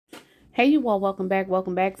Hey you all, welcome back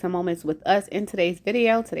to Moments with Us. In today's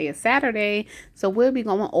video, today is Saturday, so we'll be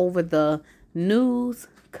going over the news,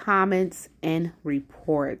 comments, and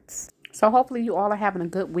reports. So hopefully you all are having a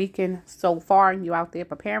good weekend so far and you out there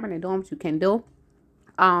preparing and doing what you can do.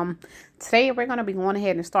 Today we're going to be going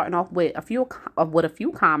ahead and starting off with a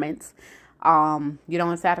few comments.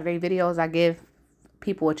 In Saturday videos I give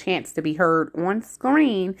people a chance to be heard on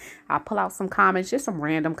screen. I'll pull out some comments, just some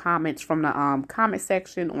random comments from the comment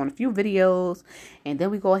section on a few videos, and then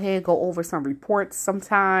we go ahead and go over some reports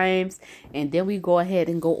sometimes, and then we go ahead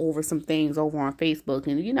and go over some things over on Facebook,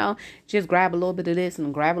 and just grab a little bit of this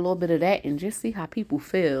and grab a little bit of that and just see how people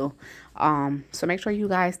feel. So make sure you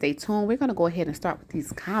guys stay tuned. We're gonna go ahead and start with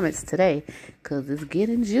these comments today because it's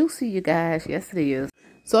getting juicy, you guys. Yes, it is.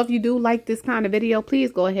 So if you do like this kind of video,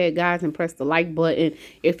 please go ahead, guys, and press the like button.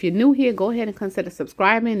 If you're new here, go ahead and consider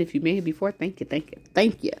subscribing. If you made it before, thank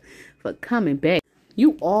you for coming back.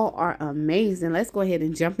 You all are amazing. Let's go ahead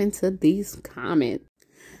and jump into these comments.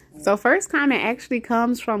 So first comment actually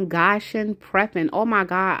comes from Goshen Prepping. Oh my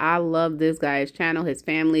God, I love this guy's channel. His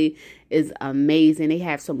family is amazing. They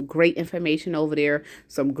have some great information over there,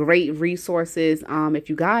 some great resources. If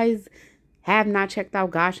you guys have not checked out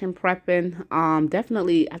Goshen Prepping,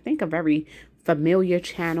 definitely, I think, a very familiar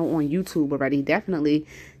channel on YouTube already. Definitely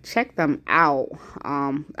check them out.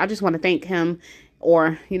 I just want to thank him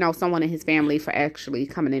or, someone in his family for actually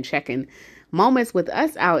coming and checking Moments with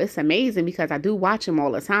Us out. It's amazing because I do watch him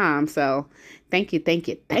all the time. So thank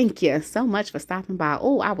you so much for stopping by.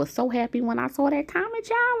 Oh, I was so happy when I saw that comment,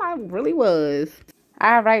 y'all. I really was.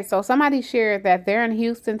 All right, so somebody shared that they're in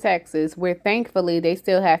Houston, Texas, where thankfully they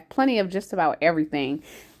still have plenty of just about everything.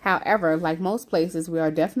 However, like most places, we are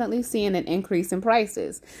definitely seeing an increase in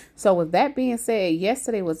prices. So with that being said,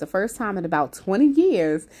 yesterday was the first time in about 20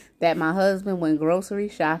 years that my husband went grocery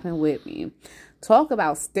shopping with me. Talk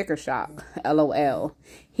about sticker shock, LOL.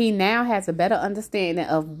 He now has a better understanding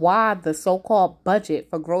of why the so-called budget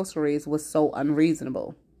for groceries was so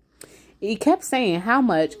unreasonable. He kept saying how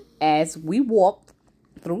much as we walked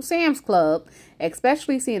through Sam's Club,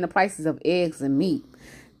 especially seeing the prices of eggs and meat.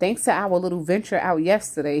 Thanks to our little venture out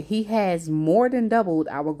yesterday, he has more than doubled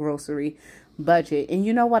our grocery budget. And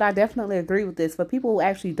you know what? I definitely agree with this. For people who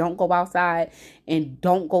actually don't go outside and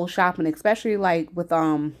don't go shopping, especially like with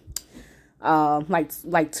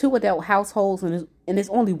like two adult households, and it's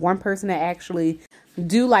only one person that actually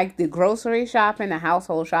do like the grocery shopping, the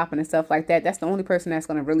household shopping and stuff like that. That's the only person that's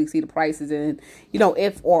going to really see the prices and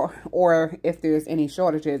if or if there's any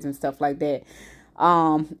shortages and stuff like that.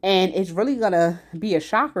 And it's really going to be a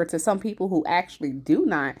shocker to some people who actually do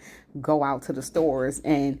not go out to the stores,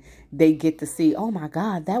 and they get to see, oh my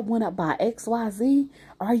God, that went up by XYZ.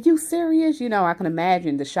 Are you serious? I can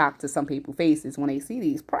imagine the shock to some people's faces when they see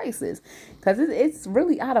these prices, because it's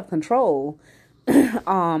really out of control.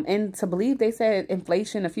 And to believe they said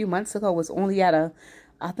inflation a few months ago was only at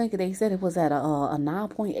I think they said it was at a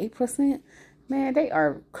 9.8%. Man, they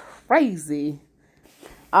are crazy.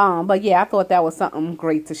 But yeah, I thought that was something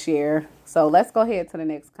great to share. So let's go ahead to the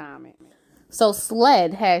next comment. So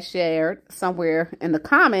Sled has shared somewhere in the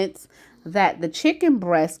comments that the chicken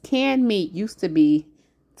breast canned meat used to be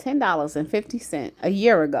 $10.50 a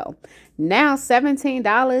year ago. Now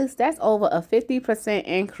 $17. That's over a 50%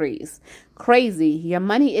 increase. Crazy. Your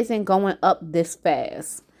money isn't going up this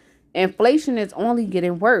fast. Inflation is only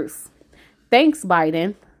getting worse. Thanks,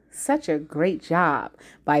 Biden. Such a great job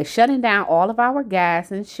by shutting down all of our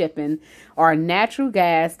gas and shipping our natural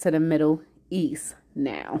gas to the Middle East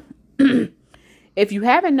now. If you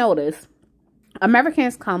haven't noticed,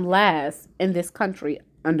 Americans come last in this country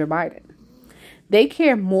under Biden. They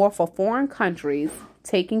care more for foreign countries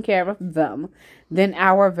taking care of them than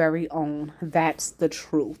our very own. That's the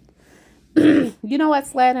truth. You know what,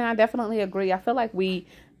 Sled? And I definitely agree. I feel like we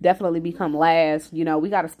definitely become last. We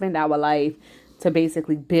got to spend our life to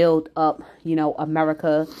basically build up,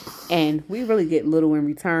 America. And we really get little in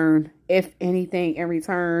return, if anything in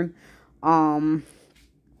return. And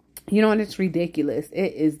it's ridiculous.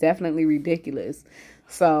 It is definitely ridiculous.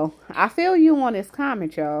 So I feel you on this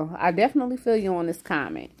comment, y'all. I definitely feel you on this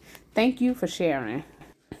comment. Thank you for sharing.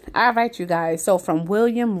 All right, you guys. So from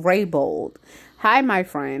William Raybold. Hi, my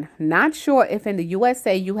friend. Not sure if in the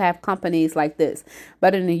USA you have companies like this,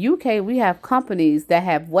 but in the UK we have companies that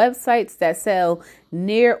have websites that sell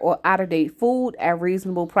near or out-of-date food at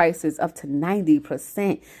reasonable prices, up to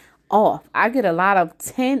 90% off. I get a lot of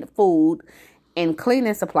tinned food and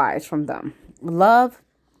cleaning supplies from them. Love,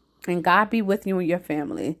 and God be with you and your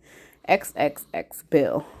family. XXX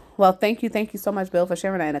Bill. Well, thank you so much, Bill, for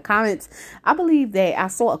sharing that in the comments. I believe that I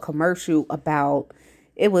saw a commercial about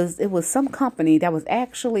it was some company that was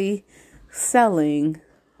actually selling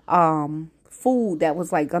food that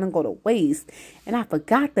was like gonna go to waste, and I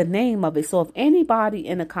forgot the name of it. So if anybody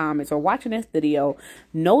in the comments or watching this video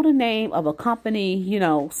know the name of a company, you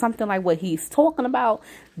know, something like what he's talking about,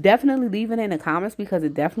 definitely leave it in the comments, because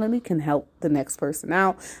it definitely can help the next person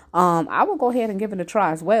out. I will go ahead and give it a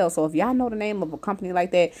try as well. So if y'all know the name of a company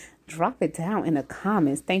like that, drop it down in the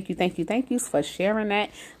comments. Thank you for sharing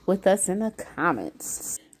that with us in the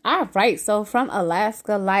comments. All right, so from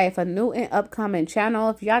Alaska Life, a new and upcoming channel.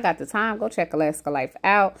 If y'all got the time, go check Alaska Life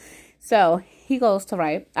out. So he goes to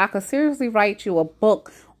write, I could seriously write you a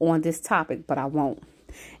book on this topic, but I won't.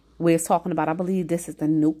 We're talking about, I believe this is the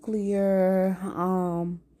nuclear,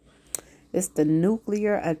 it's the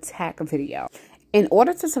nuclear attack video. In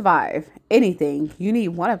order to survive anything, you need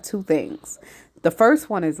one of two things. The first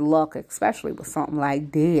one is luck, especially with something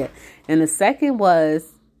like that. And the second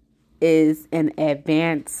is an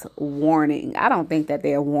advance warning. I don't think that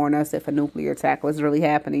they'll warn us if a nuclear attack was really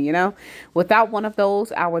happening, you know. Without one of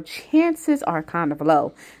those, our chances are kind of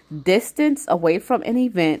low. Distance away from an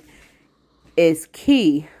event is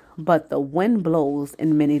key, but the wind blows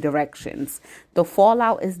in many directions. The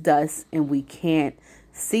fallout is dust, and we can't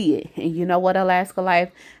see it. And you know what, Alaska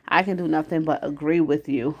Life, I can do nothing but agree with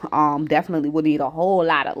you. Definitely would need a whole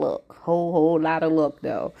lot of luck. Whole lot of luck,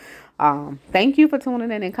 though. Thank you for tuning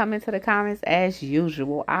in and coming to the comments as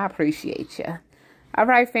usual. I appreciate you. All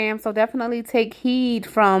right, fam. So definitely take heed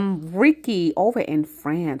from Ricky over in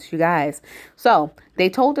France, you guys. So they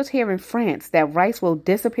told us here in France that rice will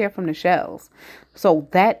disappear from the shelves. So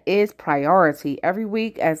that is priority. Every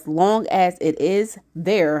week, as long as it is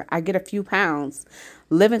there, I get a few pounds.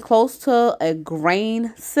 Living close to a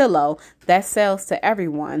grain silo that sells to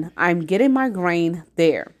everyone, I'm getting my grain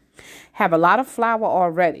there. Have a lot of flour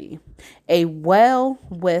already. A well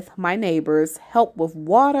with my neighbors, help with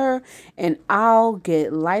water, and I'll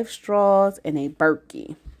get life straws and a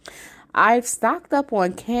Berkey. I've stocked up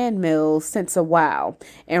on canned meals since a while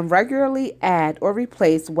and regularly add or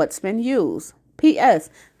replace what's been used. P.S.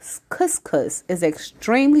 Couscous is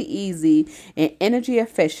extremely easy and energy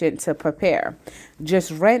efficient to prepare. Just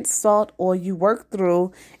rinse, salt, or you work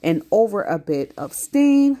through and over a bit of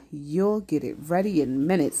steam, you'll get it ready in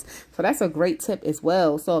minutes. So that's a great tip as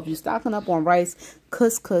well. So if you're stocking up on rice,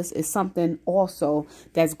 couscous is something also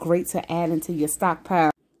that's great to add into your stockpile.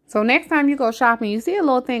 So next time you go shopping, you see a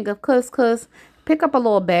little thing of couscous, pick up a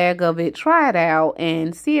little bag of it, try it out,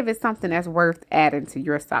 and see if it's something that's worth adding to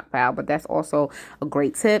your stockpile. But that's also a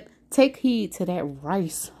great tip. Take heed to that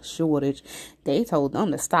rice shortage. They told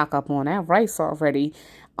them to stock up on that rice already.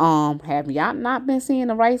 Have y'all not been seeing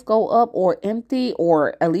the rice go up or empty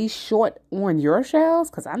or at least short on your shelves?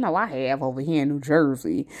 Because I know I have over here in New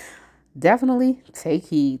Jersey. Definitely take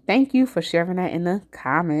heed. Thank you for sharing that in the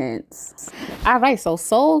comments. All right, so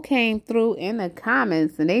Soul came through in the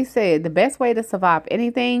comments and they said the best way to survive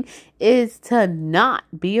anything is to not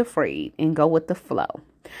be afraid and go with the flow.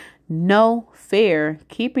 No fear.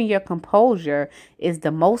 Keeping your composure is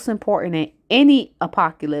the most important in any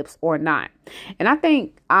apocalypse or not. And I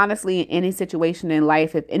think, honestly, in any situation in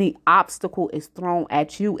life, if any obstacle is thrown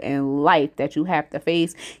at you in life that you have to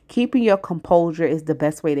face, keeping your composure is the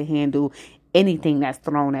best way to handle anything that's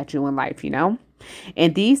thrown at you in life, you know?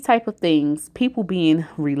 And these type of things, people being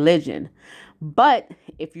religion. But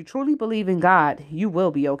if you truly believe in God, you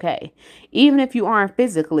will be okay. Even if you aren't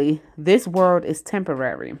physically, this world is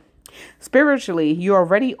temporary. Spiritually, you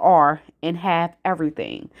already are and have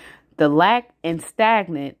everything. The lack and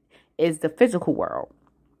stagnant is the physical world.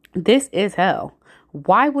 This is hell.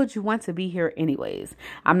 Why would you want to be here anyways?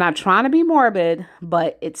 I'm not trying to be morbid,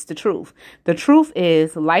 but it's the truth. The truth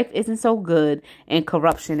is life isn't so good and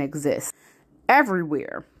corruption exists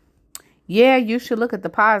everywhere. Yeah, you should look at the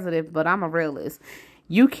positive, but I'm a realist.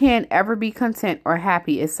 You can't ever be content or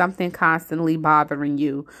happy if something constantly bothering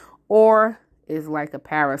you or is like a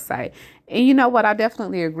parasite. And you know what? I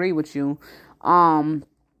definitely agree with you.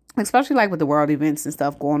 Especially like with the world events and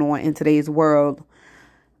stuff going on in today's world.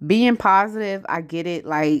 Being positive, I get it.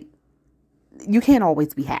 Like, you can't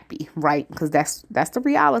always be happy, right? Because that's the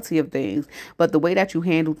reality of things. But the way that you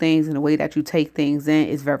handle things and the way that you take things in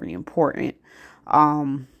is very important.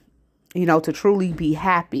 You know, to truly be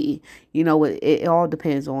happy, you know, it all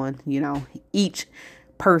depends on, you know, each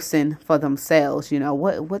person for themselves. You know,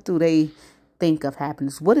 what do they think of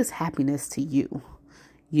happiness? What is happiness to you?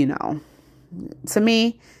 You know, to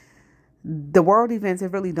me, the world events,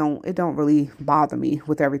 it don't really bother me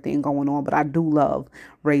with everything going on, but I do love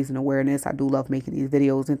raising awareness. I do love making these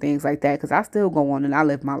videos and things like that, because I still go on and I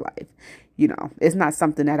live my life. You know, it's not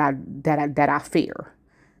something that I fear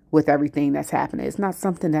with everything that's happening. It's not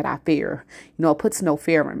something that I fear. You know, it puts no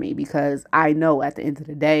fear in me because I know at the end of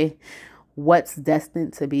the day, what's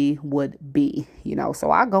destined to be would be, you know.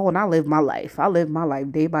 So I go and I live my life. I live my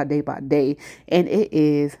life day by day by day. And it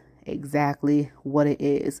is exactly what it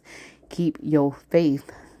is. Keep your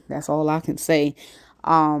faith. That's all I can say.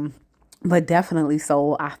 But definitely,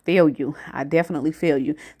 so I feel you. I definitely feel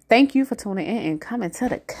you. Thank you for tuning in and coming to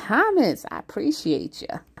the comments. I appreciate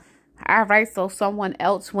you. All right, so someone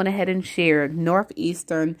else went ahead and shared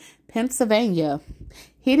Northeastern Pennsylvania.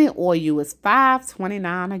 Heating oil is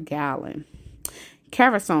 $5.29 a gallon.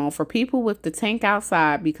 Kerosene for people with the tank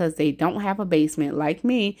outside because they don't have a basement like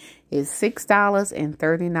me is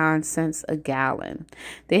 $6.39 a gallon.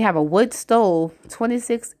 They have a wood stove,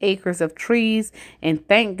 26 acres of trees, and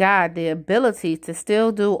thank God the ability to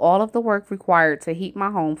still do all of the work required to heat my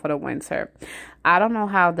home for the winter. I don't know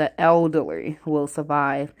how the elderly will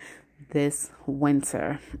survive this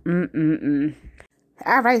winter.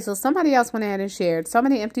 All right, so somebody else went ahead and shared so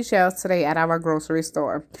many empty shelves today at our grocery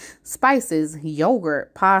store. Spices,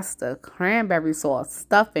 yogurt, pasta, cranberry sauce,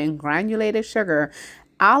 stuffing, granulated sugar,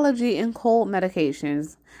 allergy and cold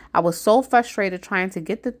medications. I was so frustrated trying to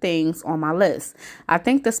get the things on my list. I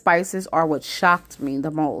think the spices are what shocked me the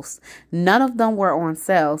most. None of them were on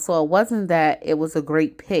sale, so it wasn't that it was a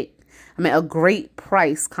great pick. A great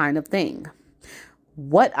price kind of thing.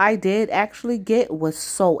 What I did actually get was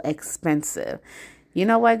so expensive. You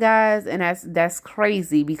know what, guys? And that's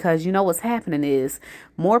crazy because you know what's happening is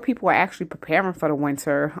more people are actually preparing for the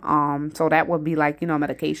winter. So that would be like, you know,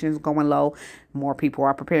 medications going low. More people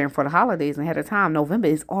are preparing for the holidays ahead of time. November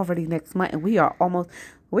is already next month, and we're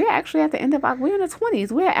actually at the end of October. We're in the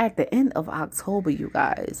 20s. We're at the end of October, you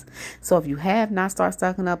guys. So if you have not started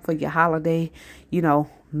stocking up for your holiday, you know,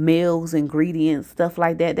 meals, ingredients, stuff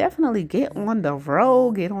like that, definitely get on the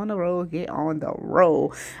road.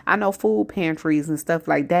 I know food pantries and stuff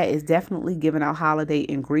like that is definitely giving out holiday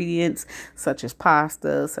ingredients such as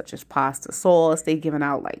pasta sauce. They giving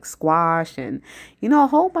out like squash and, you know, a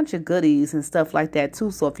whole bunch of goodies and stuff like that too.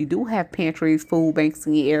 So if you do have pantries, food banks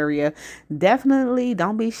in your area, definitely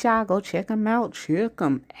don't be shy. Go check them out.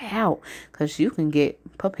 Because you can get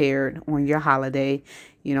prepared on your holiday,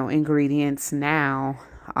 you know, ingredients now.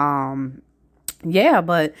 Yeah,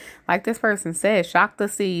 but like this person said, shocked to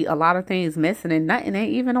see a lot of things missing and nothing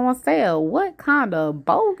ain't even on sale. What kind of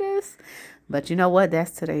bogus? But you know what?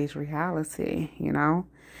 That's today's reality, you know.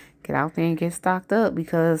 Get out there and get stocked up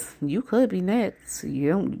because you could be next.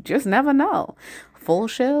 You just never know. Full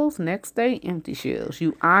shelves, next day, empty shelves.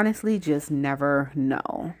 You honestly just never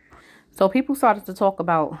know. So people started to talk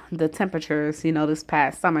about the temperatures, you know, this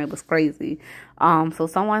past summer. It was crazy. So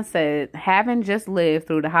someone said, having just lived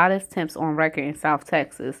through the hottest temps on record in South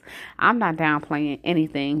Texas, I'm not downplaying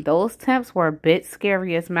anything. Those temps were a bit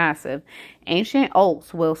scary as massive. Ancient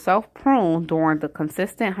oaks will self-prune during the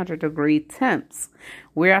consistent 100-degree temps.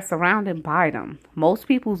 We are surrounded by them. Most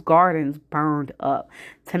people's gardens burned up.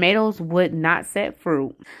 Tomatoes would not set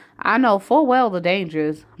fruit. I know full well the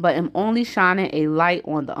dangers, but am only shining a light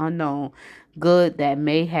on the unknown good that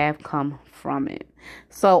may have come from it.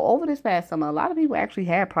 So over this past summer, a lot of people actually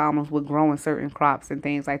had problems with growing certain crops and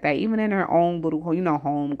things like that, even in their own little, you know,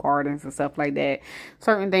 home gardens and stuff like that.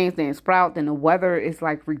 Certain things didn't sprout, and the weather is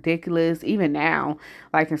like ridiculous. Even now,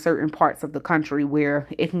 like in certain parts of the country where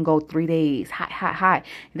it can go 3 days, hot.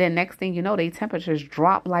 And then next thing you know, their temperatures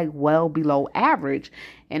drop like well below average.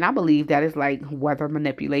 And I believe that is like weather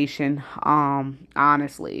manipulation,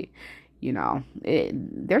 honestly. You know,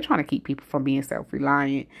 they're trying to keep people from being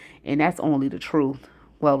self-reliant, and that's only the truth.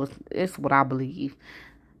 Well, it's what I believe.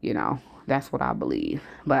 You know, that's what I believe.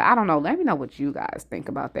 But I don't know. Let me know what you guys think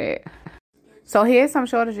about that. So here's some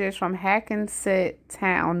shortages from Hackensack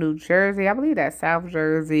Town, New Jersey. I believe that's South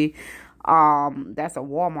Jersey. That's a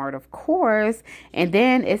Walmart, of course. And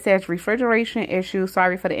then it says refrigeration issues.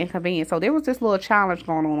 Sorry for the inconvenience. So there was this little challenge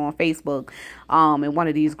going on Facebook, in one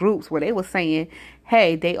of these groups where they were saying,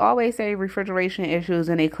 hey, they always say refrigeration issues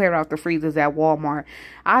and they clear out the freezers at Walmart.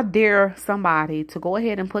 I dare somebody to go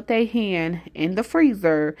ahead and put their hand in the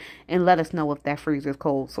freezer and let us know if that freezer is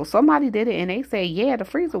cold. So somebody did it and they say, yeah, the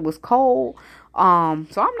freezer was cold. So I'm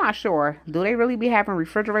not sure. Do they really be having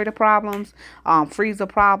refrigerator problems, freezer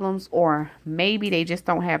problems, or maybe they just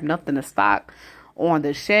don't have nothing to stock on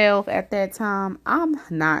the shelf at that time? I'm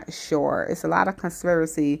not sure. It's a lot of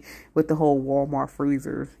conspiracy with the whole Walmart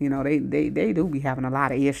freezers. You know, they do be having a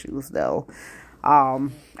lot of issues though. I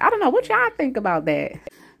don't know what y'all think about that.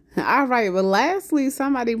 All right, but lastly,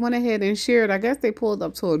 somebody went ahead and shared, I guess they pulled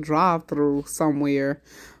up to a drive-through somewhere.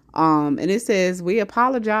 And it says, we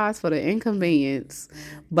apologize for the inconvenience,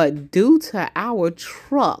 but due to our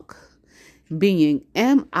truck being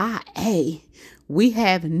MIA, we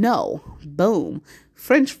have no, boom,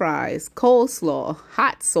 French fries, coleslaw,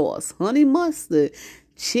 hot sauce, honey mustard,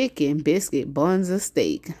 chicken, biscuit, buns, or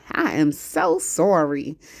steak. I am so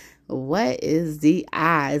sorry. What is the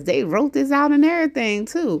odds? They wrote this out and everything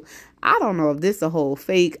too. I don't know if this is a whole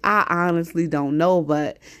fake. I honestly don't know,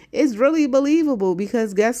 but it's really believable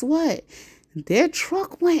because guess what? Their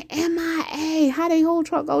truck went MIA. How they whole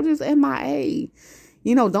truck go just MIA?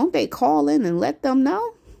 You know, don't they call in and let them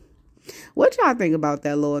know? What y'all think about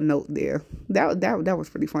that little note there? That was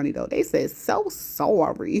pretty funny though. They said, so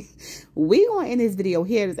sorry. We gonna end this video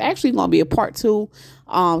here. It's actually gonna be a part 2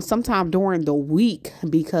 sometime during the week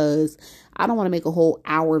because I don't want to make a whole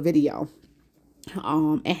hour video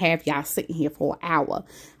and have y'all sitting here for an hour.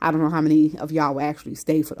 I don't know how many of y'all will actually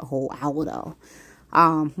stay for the whole hour though.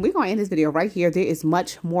 We're going to end this video right here. There is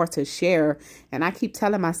much more to share. And I keep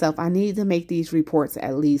telling myself I need to make these reports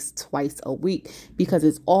at least twice a week because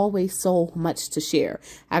it's always so much to share.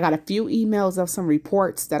 I got a few emails of some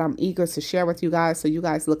reports that I'm eager to share with you guys. So you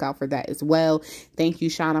guys look out for that as well. Thank you,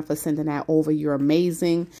 Shauna, for sending that over. You're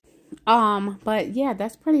amazing. But yeah,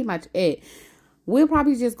 that's pretty much it. We'll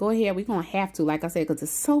probably just go ahead. We're going to have to, like I said, because there's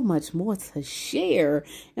so much more to share.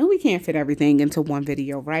 And we can't fit everything into one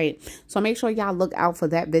video, right? So make sure y'all look out for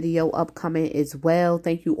that video upcoming as well.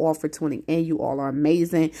 Thank you all for tuning in. You all are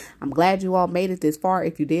amazing. I'm glad you all made it this far.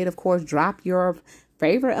 If you did, of course, drop your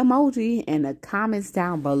favorite emoji in the comments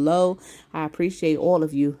down below. I appreciate all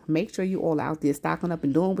of you. Make sure you all out there stocking up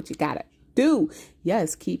and doing what you got to do.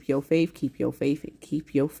 Yes, keep your faith, keep your faith, and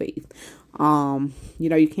keep your faith. You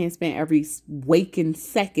know, you can't spend every waking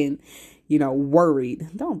second, you know, worried.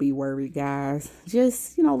 Don't be worried, guys.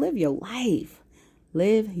 Just, you know, live your life.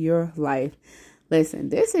 Live your life. Listen,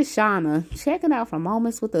 this is Shauna checking out from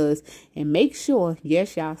Moments with Us. And make sure,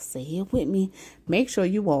 yes, y'all, say it with me. Make sure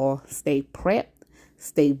you all stay prepped,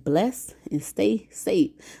 stay blessed, and stay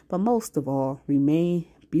safe. But most of all, remain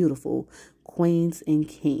beautiful. Queens and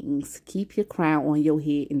kings, keep your crown on your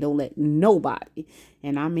head and don't let nobody,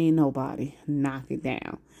 and I mean nobody, knock it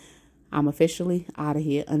down. I'm officially out of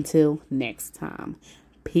here until next time.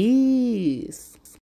 Peace.